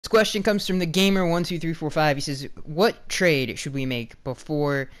question comes from the gamer12345. He says, what trade should we make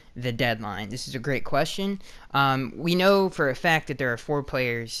before the deadline? This is a great question. We know for a fact that there are 4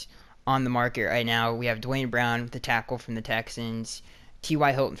 players on the market right now. We have Dwayne Brown, the tackle from the Texans,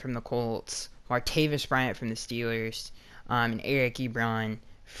 T.Y. Hilton from the Colts, Martavis Bryant from the Steelers, and Eric Ebron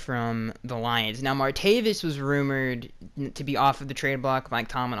from the Lions. Now, Martavis was rumored to be off of the trade block. Mike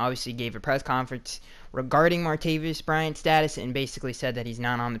Tomlin obviously gave a press conference regarding Martavis Bryant's status and basically said that he's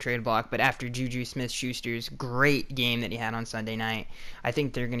not on the trade block. But after Juju Smith-Schuster's great game that he had on Sunday night, I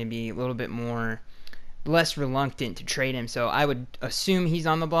think they're going to be a little bit less reluctant to trade him. So I would assume he's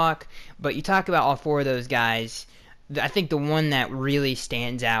on the block. But you talk about all 4 of those guys, I think the one that really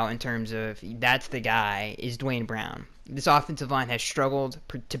stands out in terms of that's the guy is Dwayne Brown. This offensive line has struggled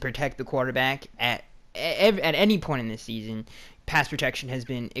to protect the quarterback at any point in this season. Pass protection has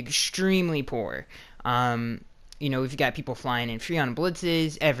been extremely poor. We've got people flying in free on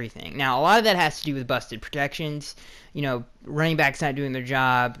blitzes, everything. Now, a lot of that has to do with busted protections. Running backs not doing their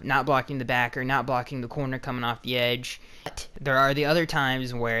job, not blocking the backer, not blocking the corner coming off the edge. But there are the other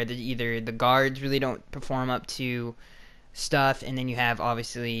times where either the guards really don't perform up to stuff, and then you have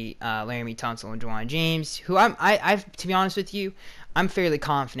obviously Laramie Tunsil and Juwan James, who I've to be honest with you, I'm fairly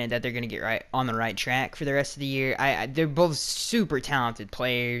confident that they're going to get right on the right track for the rest of the year. They're both super talented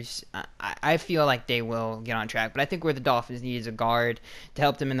players. I feel like they will get on track, but I think where the Dolphins need is a guard to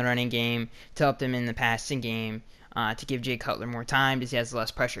help them in the running game, to help them in the passing game, to give Jay Cutler more time because he has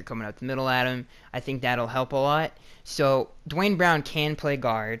less pressure coming up the middle at him. I think that'll help a lot. So Dwayne Brown can play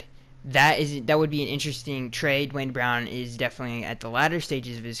guard. That would be an interesting trade. Dwayne Brown is definitely at the latter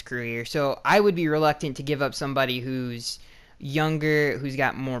stages of his career, so I would be reluctant to give up somebody who's younger, who's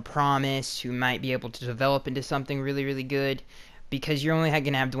got more promise, who might be able to develop into something really, really good, because you're only going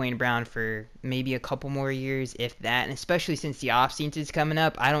to have Dwayne Brown for maybe a couple more years, if that, and especially since the offseason is coming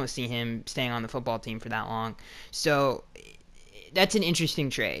up, I don't see him staying on the football team for that long. So that's an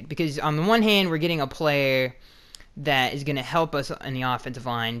interesting trade, because on the one hand, we're getting a player that is going to help us in the offensive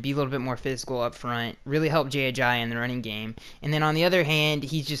line, be a little bit more physical up front, really help Jay Ajayi in the running game. And then on the other hand,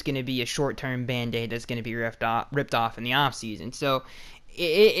 he's just going to be a short-term Band-Aid that's going to be ripped off in the offseason. So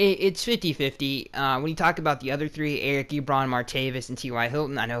it's 50-50. When you talk about the other 3, Eric Ebron, Martavis, and T.Y.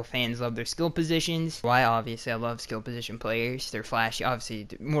 Hilton, I know fans love their skill positions. Why? Obviously, I love skill position players. They're flashy. Obviously,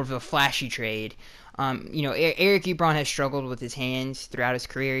 more of a flashy trade. Eric Ebron has struggled with his hands throughout his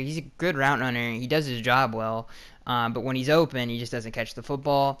career. He's a good route runner. He does his job well. But when he's open, he just doesn't catch the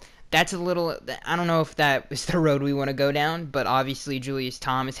football. That's a little, I don't know if that is the road we want to go down, but obviously Julius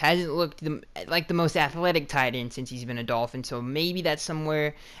Thomas hasn't looked like the most athletic tight end since he's been a Dolphin, so maybe that's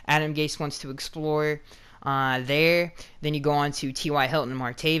somewhere Adam Gase wants to explore there. Then you go on to T.Y. Hilton and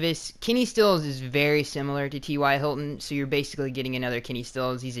Martavis. Kenny Stills is very similar to T.Y. Hilton, so you're basically getting another Kenny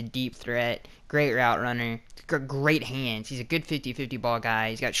Stills. He's a deep threat, great route runner, great hands. He's a good 50-50 ball guy.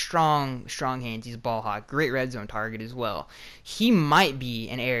 He's got strong hands. He's a ball hawk. Great red zone target as well. He might be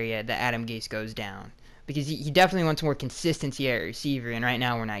an area that Adam Gase goes down because he definitely wants more consistency at receiver, and right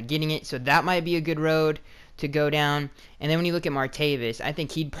now we're not getting it. So that might be a good road to go down. And then when you look at Martavis, I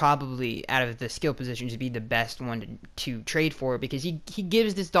think he'd probably, out of the skill positions, be the best one to trade for because he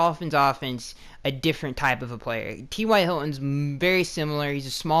gives this Dolphins offense a different type of a player. T.Y. Hilton's very similar. He's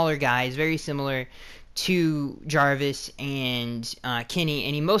a smaller guy. He's very similar to Jarvis and Kenny,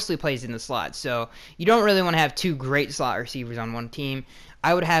 and he mostly plays in the slot. So you don't really want to have 2 great slot receivers on one team.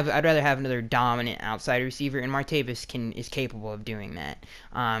 I'd rather have another dominant outside receiver, and Martavis is capable of doing that.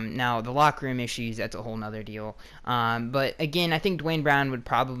 Now, the locker room issues, that's a whole nother deal. But again, I think Dwayne Brown would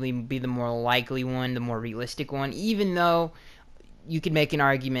probably be the more likely one, the more realistic one, even though you could make an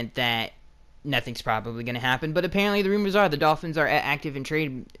argument that nothing's probably going to happen. But apparently the rumors are the Dolphins are active in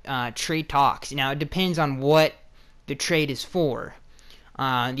trade talks. Now, it depends on what the trade is for.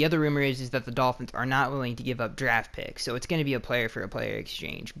 The other rumor is that the Dolphins are not willing to give up draft picks, so it's going to be a player-for-a-player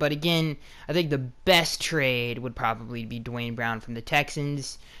exchange. But again, I think the best trade would probably be Dwayne Brown from the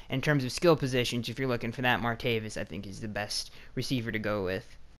Texans. In terms of skill positions, if you're looking for that, Martavis, I think, is the best receiver to go with.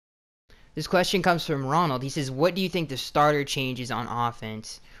 This question comes from Ronald. He says, what do you think the starter changes on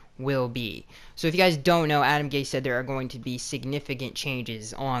offense will be? So if you guys don't know, Adam Gase said there are going to be significant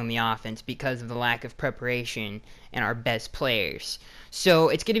changes along the offense because of the lack of preparation and our best players. So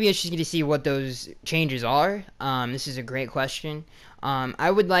it's going to be interesting to see what those changes are. This is a great question. I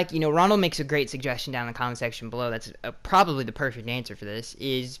would like, Ronald makes a great suggestion down in the comment section below. That's probably the perfect answer for this,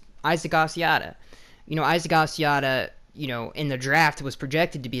 is Isaac Asiata. Isaac Asiata in the draft was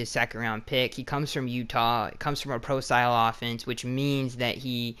projected to be a second-round pick. He comes from Utah. It comes from a pro-style offense, which means that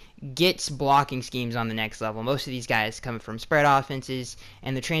he gets blocking schemes on the next level. Most of these guys come from spread offenses,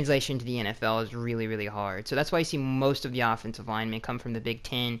 and the translation to the NFL is really, really hard. So that's why you see most of the offensive linemen come from the Big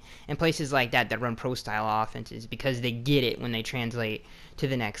Ten and places like that run pro-style offenses, because they get it when they translate to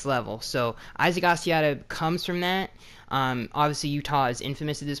the next level. So Isaac Asiata comes from that. Obviously, Utah is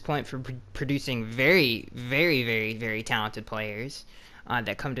infamous at this point for producing very, very, very, very talented players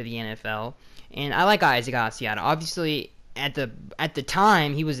that come to the NFL. And I like Isaac Asiata. Obviously, at the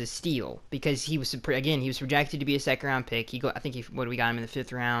time, he was a steal because he was projected to be a second-round pick. We got him in the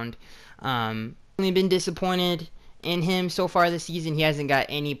 5th round. Only been disappointed in him so far this season. He hasn't got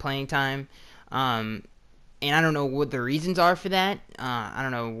any playing time. And I don't know what the reasons are for that. I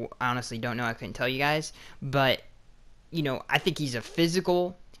don't know. I honestly don't know. I couldn't tell you guys. But I think he's a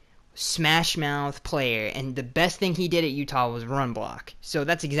physical, smash-mouth player, and the best thing he did at Utah was run block. So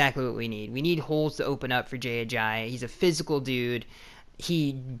that's exactly what we need. We need holes to open up for Jay Ajayi. He's a physical dude.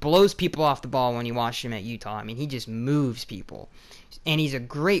 He blows people off the ball when you watch him at Utah. I mean, he just moves people. And he's a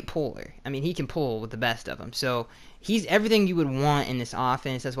great puller. I mean, he can pull with the best of them. So he's everything you would want in this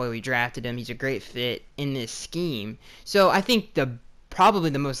offense. That's why we drafted him. He's a great fit in this scheme. So I think probably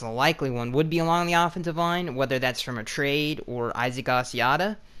the most likely one would be along the offensive line, whether that's from a trade or Isaac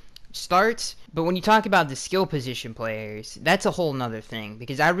Asiata starts. But when you talk about the skill position players, that's a whole nother thing,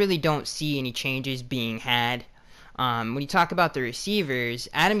 because I really don't see any changes being had. When you talk about the receivers,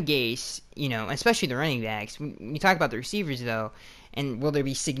 Adam Gase, especially the running backs, when you talk about the receivers, though, and will there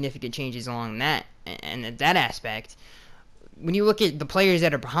be significant changes along that aspect, when you look at the players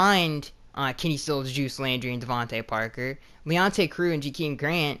that are behind Kenny Stills, Juice Landry, and Devontae Parker, Leonte Crew, and Jakeem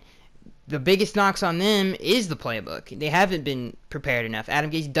Grant, the biggest knocks on them is the playbook. They haven't been prepared enough.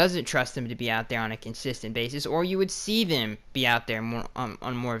 Adam Gase doesn't trust them to be out there on a consistent basis, or you would see them be out there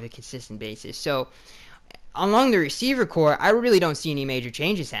on more of a consistent basis. So along the receiver core, I really don't see any major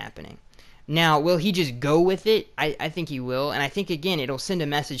changes happening. Now, will he just go with it? I think he will, and I think, again, it'll send a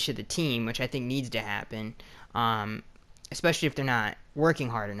message to the team, which I think needs to happen, especially if they're not working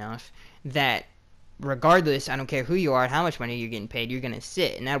hard enough, that regardless, I don't care who you are, how much money you're getting paid, you're going to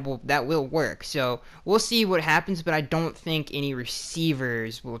sit, and that will work. So we'll see what happens, but I don't think any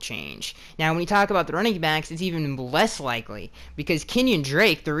receivers will change. Now, when you talk about the running backs, it's even less likely, because Kenyon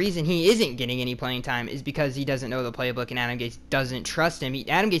Drake, the reason he isn't getting any playing time is because he doesn't know the playbook, and Adam Gase doesn't trust him.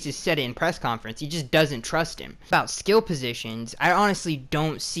 Adam Gase has said it in press conference. He just doesn't trust him. About skill positions, I honestly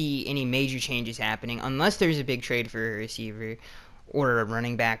don't see any major changes happening unless there's a big trade for a receiver or a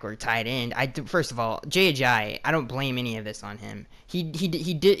running back or tight end. First of all, Jay Ajayi, I don't blame any of this on him. He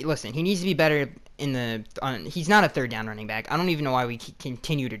did listen. He needs to be better he's not a third down running back. I don't even know why we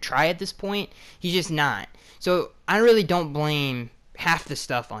continue to try at this point. He's just not. So I really don't blame half the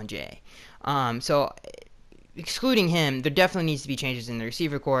stuff on Jay. So excluding him, there definitely needs to be changes in the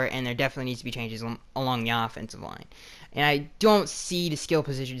receiver core, and there definitely needs to be changes along the offensive line. And I don't see the skill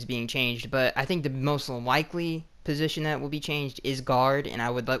positions being changed, but I think the most likely position that will be changed is guard, and I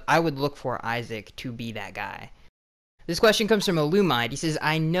would look for Isaac to be that guy. This question comes from Illumide. He says,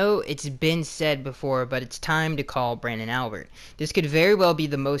 I know it's been said before, but it's time to call Brandon Albert. This could very well be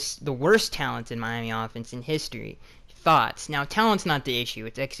the worst talent in Miami offense in history. Thoughts? Now, talent's not the issue,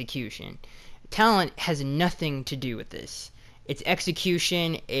 it's execution. Talent has nothing to do with this. It's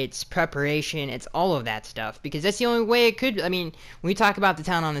execution, it's preparation, it's all of that stuff, because that's the only way it could. I mean, when we talk about the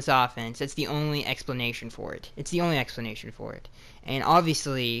talent on this offense, that's the only explanation for it. It's the only explanation for it. And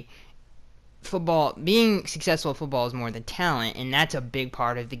obviously, being successful at football is more than talent, and that's a big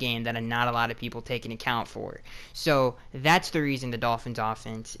part of the game that not a lot of people take into account for. So that's the reason the Dolphins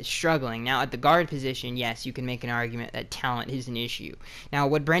offense is struggling. Now, at the guard position, yes, you can make an argument that talent is an issue. Now,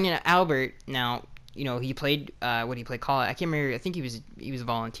 what Brandon Albert, he played, college? I can't remember. I think he was a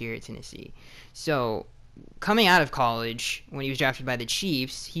volunteer at Tennessee. So coming out of college, when he was drafted by the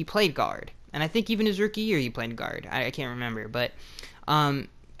Chiefs, he played guard. And I think even his rookie year he played guard. I can't remember. But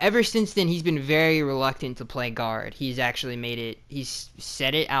ever since then, he's been very reluctant to play guard. He's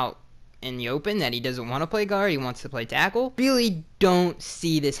said it out in the open that he doesn't want to play guard. He wants to play tackle. Really don't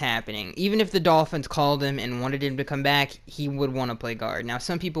see this happening. Even if the Dolphins called him and wanted him to come back, he would want to play guard. Now,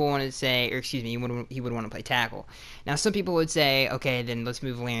 some people want to say, he would want to play tackle. Now, some people would say, okay, then let's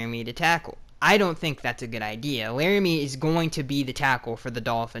move Laramie to tackle. I don't think that's a good idea. Laramie is going to be the tackle for the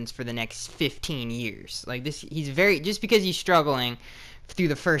Dolphins for the next 15 years. Just because he's struggling through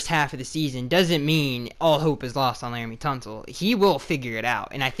the first half of the season doesn't mean all hope is lost on Laramie Tunsil. He will figure it out,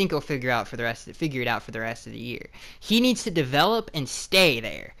 and I think he'll figure it out for the rest of the year. He needs to develop and stay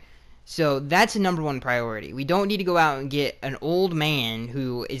there. So that's a number one priority. We don't need to go out and get an old man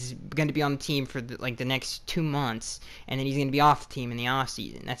who is going to be on the team for the next 2 months, and then he's going to be off the team in the off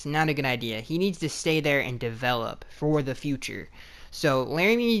season. That's not a good idea. He needs to stay there and develop for the future. So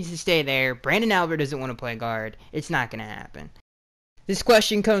Larry needs to stay there. Brandon Albert doesn't want to play guard. It's not going to happen. This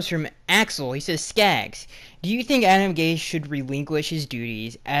question comes from Axel. He says, Skaggs, do you think Adam Gase should relinquish his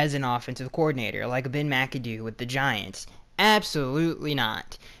duties as an offensive coordinator like Ben McAdoo with the Giants? Absolutely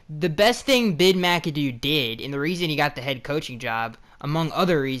not. The best thing Ben McAdoo did, and the reason he got the head coaching job, among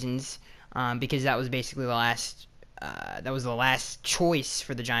other reasons, because that was basically the last choice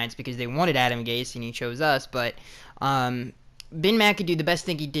for the Giants because they wanted Adam Gase and he chose us, but Ben McAdoo, the best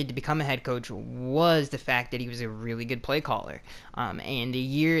thing he did to become a head coach was the fact that he was a really good play caller. And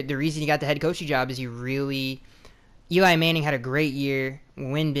the reason he got the head coaching job is Eli Manning had a great year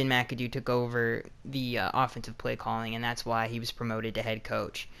when Ben McAdoo took over the offensive play calling, and that's why he was promoted to head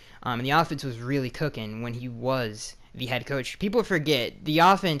coach. And the offense was really cooking when he was the head coach. People forget the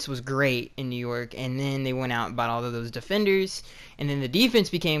offense was great in New York, and then they went out and bought all of those defenders, and then the defense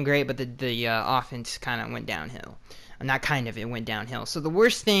became great, but the offense kind of went downhill. Not kind of, it went downhill. So the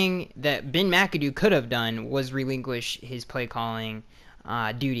worst thing that Ben McAdoo could have done was relinquish his play calling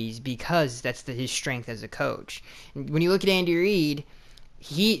duties because that's his strength as a coach. When you look at Andy Reid,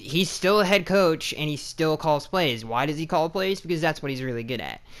 he's still a head coach and he still calls plays. Why does he call plays? Because that's what he's really good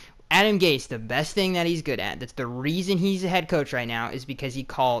at. Adam Gase, the best thing that he's good at, that's the reason he's a head coach right now, is because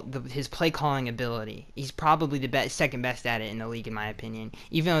his play calling ability. He's probably the second best at it in the league, in my opinion.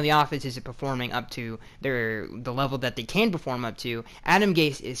 Even though the offense isn't performing up to the level that they can perform up to, Adam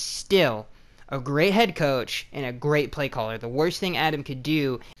Gase is still a great head coach and a great play caller. The worst thing Adam could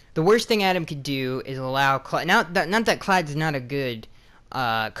do is allow Clyde. Not that Clyde's not a good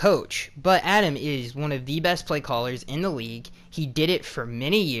coach, but Adam is one of the best play callers in the league. He did it for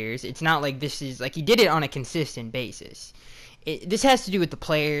many years. It's not like he did it on a consistent basis. This has to do with the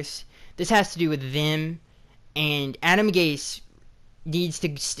players. This has to do with them, and Adam Gase needs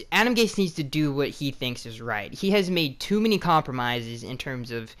to do what he thinks is right. He has made too many compromises in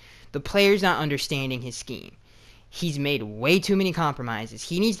terms of the players not understanding his scheme. He's made way too many compromises.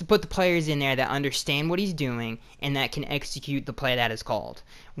 He needs to put the players in there that understand what he's doing and that can execute the play that is called.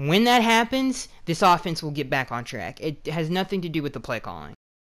 When that happens, this offense will get back on track. It has nothing to do with the play calling.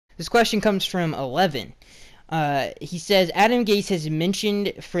 This question comes from 11. He says, Adam Gase has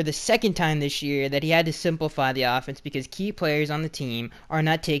mentioned for the second time this year that he had to simplify the offense because key players on the team are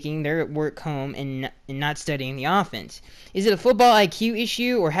not taking their work home and not studying the offense. Is it a football IQ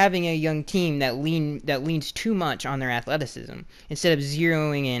issue or having a young team that leans too much on their athleticism instead of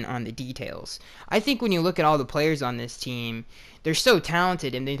zeroing in on the details? I think when you look at all the players on this team, they're so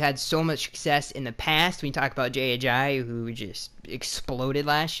talented and they've had so much success in the past. When you talk about Jay Ajayi, who just exploded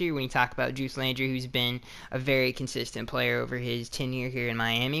last year. When you talk about Juice Landry, who's been a very consistent player over his tenure here in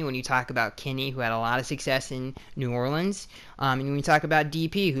Miami. When you talk about Kenny, who had a lot of success in New Orleans. And when you talk about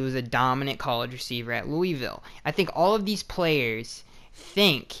DP, who was a dominant college receiver at Louisville. I think all of these players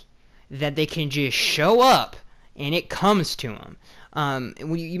think that they can just show up and it comes to them.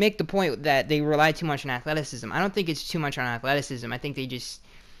 When you make the point that they rely too much on athleticism, I don't think it's too much on athleticism. I think they just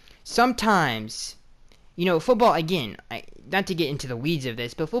sometimes, football, again, not to get into the weeds of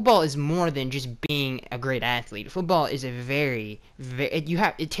this, but football is more than just being a great athlete. Football is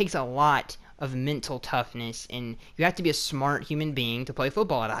it takes a lot of mental toughness, and you have to be a smart human being to play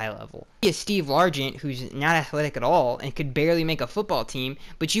football at a high level. Is Steve Largent, who's not athletic at all and could barely make a football team,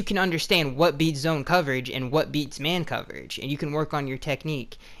 but you can understand what beats zone coverage and what beats man coverage, and you can work on your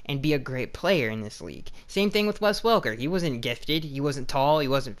technique and be a great player in this league. Same thing with Wes Welker. He wasn't gifted, he wasn't tall, he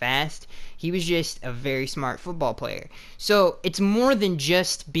wasn't fast. He was just a very smart football player. So it's more than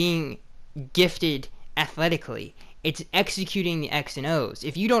just being gifted athletically. It's executing the X and O's.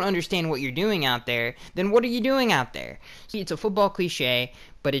 If you don't understand what you're doing out there, then what are you doing out there? See, it's a football cliche,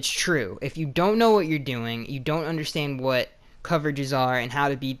 but it's true. If you don't know what you're doing, you don't understand what coverages are and how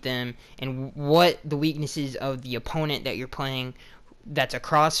to beat them and what the weaknesses of the opponent that you're playing that's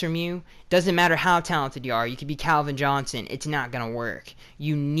across from you, doesn't matter how talented you are. You could be Calvin Johnson. It's not going to work.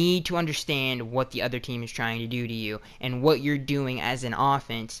 You need to understand what the other team is trying to do to you and what you're doing as an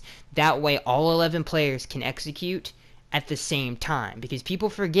offense. That way all 11 players can execute at the same time, because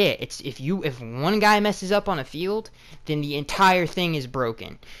people forget if one guy messes up on a field, then the entire thing is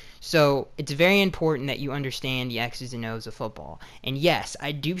broken. So it's very important that you understand the X's and O's of football. And yes,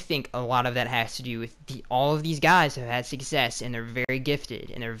 I do think a lot of that has to do with all of these guys have had success and they're very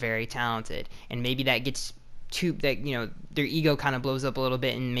gifted and they're very talented. And maybe that gets their ego kind of blows up a little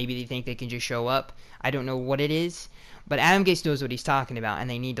bit and maybe they think they can just show up. I don't know what it is, But Adam Gase knows what he's talking about, and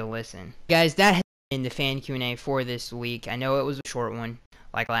they need to listen. Guys, that has been the fan Q&A for this week. I know it was a short one,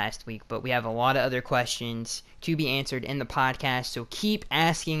 like last week, but we have a lot of other questions to be answered in the podcast, so keep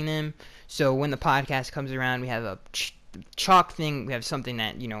asking them. So when the podcast comes around, we have a chalk thing. We have something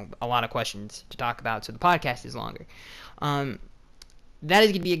that, a lot of questions to talk about, so the podcast is longer. That is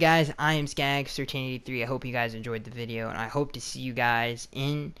going to be it, guys. I am Skag, Sir1083. I hope you guys enjoyed the video, and I hope to see you guys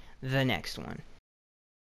in the next one.